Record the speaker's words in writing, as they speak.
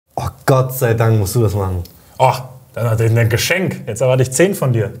Gott sei Dank musst du das machen. Oh, dann hatte ich ein Geschenk. Jetzt erwarte ich 10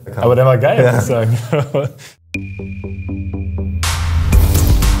 von dir. Aber der war geil, muss ich sagen.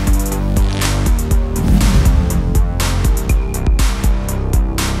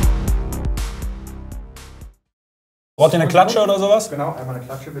 Braucht ihr eine Klatsche oder sowas? Genau, einmal eine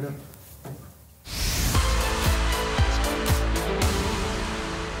Klatsche bitte.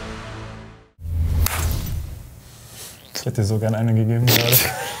 Ich hätte dir so gerne eine gegeben gerade.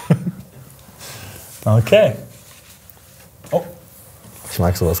 Okay. Oh. Ich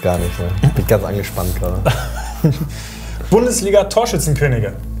mag sowas gar nicht. Ne? Ich bin ganz angespannt gerade.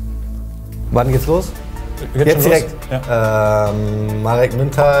 Bundesliga-Torschützenkönige. Wann geht's los? Jetzt direkt. Ja. Marek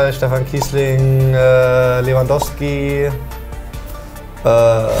Mintal, Stefan Kiesling, Lewandowski.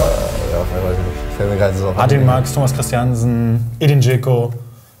 Ja, weiß ich nicht. Fällt mir gerade so auf. Martin Marx, Thomas Christiansen, Edin Dzeko.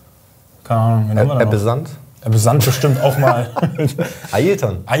 Keine Ahnung. Ebbe Sand? Ebbe Sand bestimmt auch mal.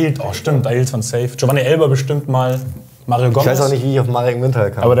 Ailton. Oh, stimmt, Ailton safe. Giovanni Elber bestimmt mal. Mario Gomez. Ich weiß auch nicht, wie ich auf Marek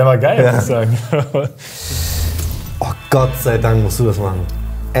Mintal kam. Aber der war geil, muss ich sagen. Oh Gott sei Dank musst du das machen.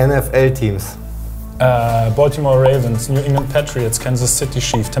 NFL-Teams. Baltimore Ravens, New England Patriots, Kansas City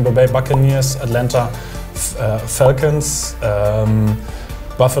Chiefs, Tampa Bay Buccaneers, Atlanta Falcons,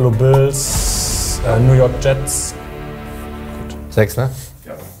 Buffalo Bills, New York Jets. Gut. 6, ne?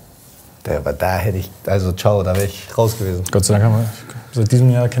 Ja. Aber da hätte ich, also ciao, da wäre ich raus gewesen. Gott sei Dank seit diesem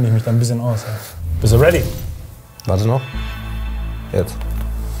Jahr kenne ich mich da ein bisschen aus. Ja. Bist du ready? Warte noch. Jetzt.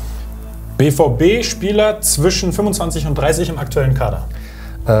 BVB-Spieler zwischen 25 und 30 im aktuellen Kader.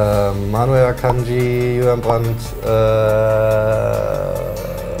 Manuel Akanji, Julian Brandt,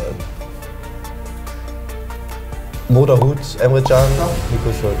 Moderhut, Emre Can,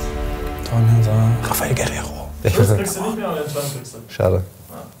 Nico Schulz. Rafael Guerrero. Das kriegst du nicht mehr, aber den Schein kriegst du. Schade.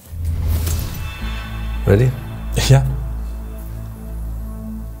 Ready? Ja.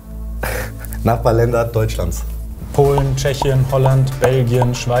 Nachbarländer Deutschlands. Polen, Tschechien, Holland,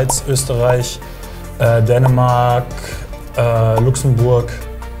 Belgien, Schweiz, Österreich, Dänemark, Luxemburg.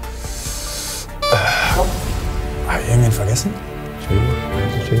 Habe ich irgendwen vergessen?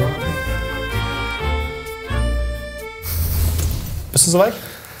 Entschuldigung. Bist du soweit?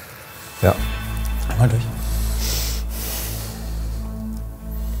 Ja. Einmal durch.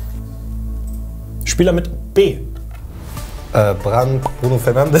 Spieler mit B. Brandt, Bruno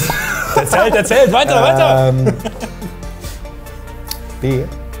Fernandes. Erzählt, weiter. B.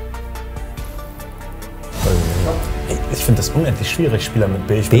 Ich finde das unendlich schwierig, Spieler mit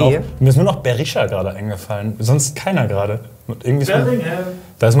B. Mir ist nur noch Berisha gerade eingefallen. Sonst keiner gerade.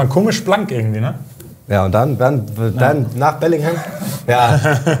 Da ist man komisch blank irgendwie, ne? Ja, und dann nach Bellingham? Ja.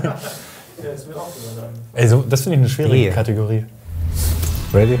 Ey, das finde ich eine schwierige Kategorie.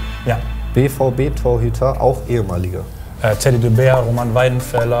 Ready? Ja. BVB-Torhüter, auch ehemalige. Teddy de Beer, Roman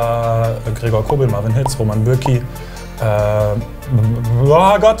Weidenfeller, Gregor Kobel, Marvin Hitz, Roman Bürki,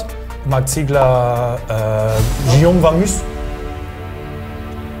 oh Gott, Marc Ziegler, Guillaume Vamus.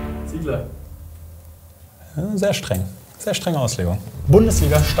 Ziegler. Ja, sehr strenge Auslegung.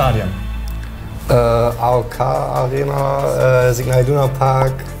 Bundesliga-Stadien. AOK Arena, Signal Iduna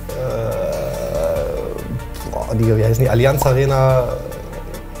Park, wie heißen die? Allianz Arena.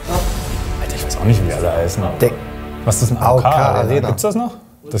 Alter, ich weiß auch nicht, wie alle heißen. Was ist ein AOK Arena? Gibt's das noch?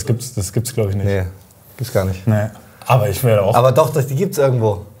 Das gibt's glaube ich nicht. Nee, gibt's gar nicht. Nee. Aber ich werde auch. Aber doch, die gibt's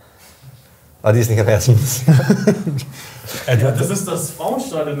irgendwo. Aber die ist nicht am ersten. Das ist das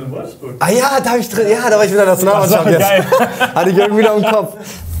Frauenstadion in Wolfsburg. Ah ja, da war ich wieder Nationalmannschaft jetzt. Geil. Hatte ich irgendwie noch im Kopf.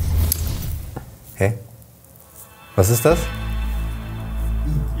 Hä? Was ist das?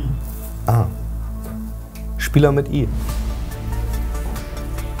 I. Ah. Spieler mit I.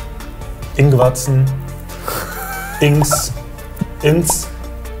 Ingwatzen. Ings. Ins.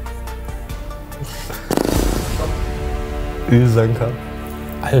 Ülsanker.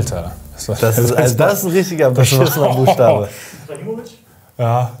 Alter. Das ist ein richtiger beschissener Buchstabe.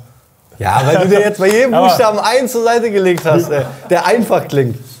 Ja. Ja, weil du dir jetzt bei jedem Buchstaben einen zur Seite gelegt hast, der einfach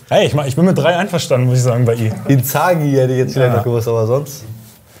klingt. Hey, ich bin mit 3 einverstanden, muss ich sagen, bei I. Inzaghi hätte ich jetzt vielleicht noch gewusst, aber sonst.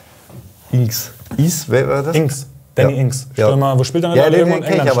 Ings. Wer war das? Ings. Danny Ings. Stürmer, wo spielt er? Ja, den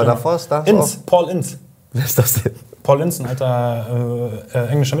kenn ich, aber davor ist da. Inz. Paul Inz. Wer ist das denn? Paul Inz, ein alter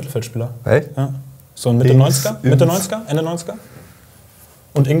englischer Mittelfeldspieler. Hey? Ja. So Mitte 90er? Mitte 90er? Ende 90er?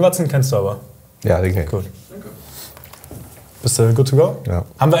 Und Ingwatzen kennst du aber. Ja, den kenn ich. Gut. Bist du good to go? Ja.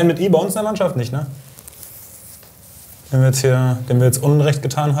 Haben wir einen mit I bei uns in der Mannschaft? Nicht, ne? Den wir jetzt Unrecht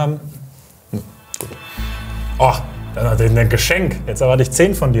getan haben? Gut. Oh, dann hatte ich ein Geschenk. Jetzt erwarte ich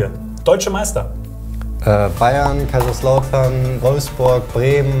 10 von dir. Deutsche Meister. Bayern, Kaiserslautern, Wolfsburg,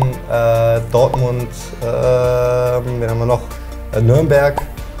 Bremen, Dortmund, wen haben wir noch? Nürnberg,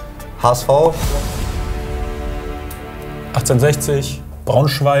 HSV. 1860,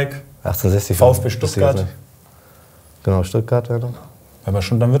 Braunschweig, 1860. VfB Stuttgart. Genau, Stuttgart wäre noch. Aber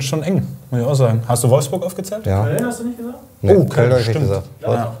schon, dann wird es schon eng, muss ich auch sagen. Hast du Wolfsburg aufgezählt? Ja. Köln hast du nicht gesagt? Nee, Oh, Köln habe ich nicht stimmt. gesagt.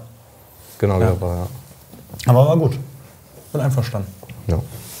 Ja. Genau, Ja. ja. Aber war gut. Bin einverstanden. Ja.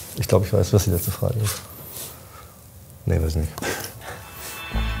 Ich glaube, ich weiß, was die letzte Frage ist. Nee, weiß nicht.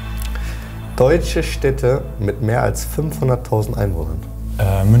 Deutsche Städte mit mehr als 500.000 Einwohnern.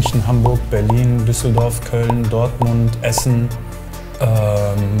 München, Hamburg, Berlin, Düsseldorf, Köln, Dortmund, Essen,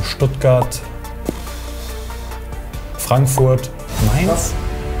 Stuttgart, Frankfurt, Mainz.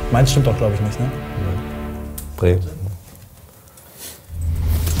 Mainz stimmt doch, glaube ich, nicht, ne? Bremen.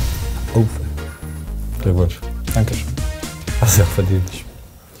 Oh. Glückwunsch. Dankeschön. Hast du ja auch verdient.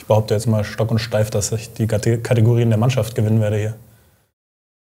 Ich behaupte jetzt mal stock und steif, dass ich die Kategorien der Mannschaft gewinnen werde hier.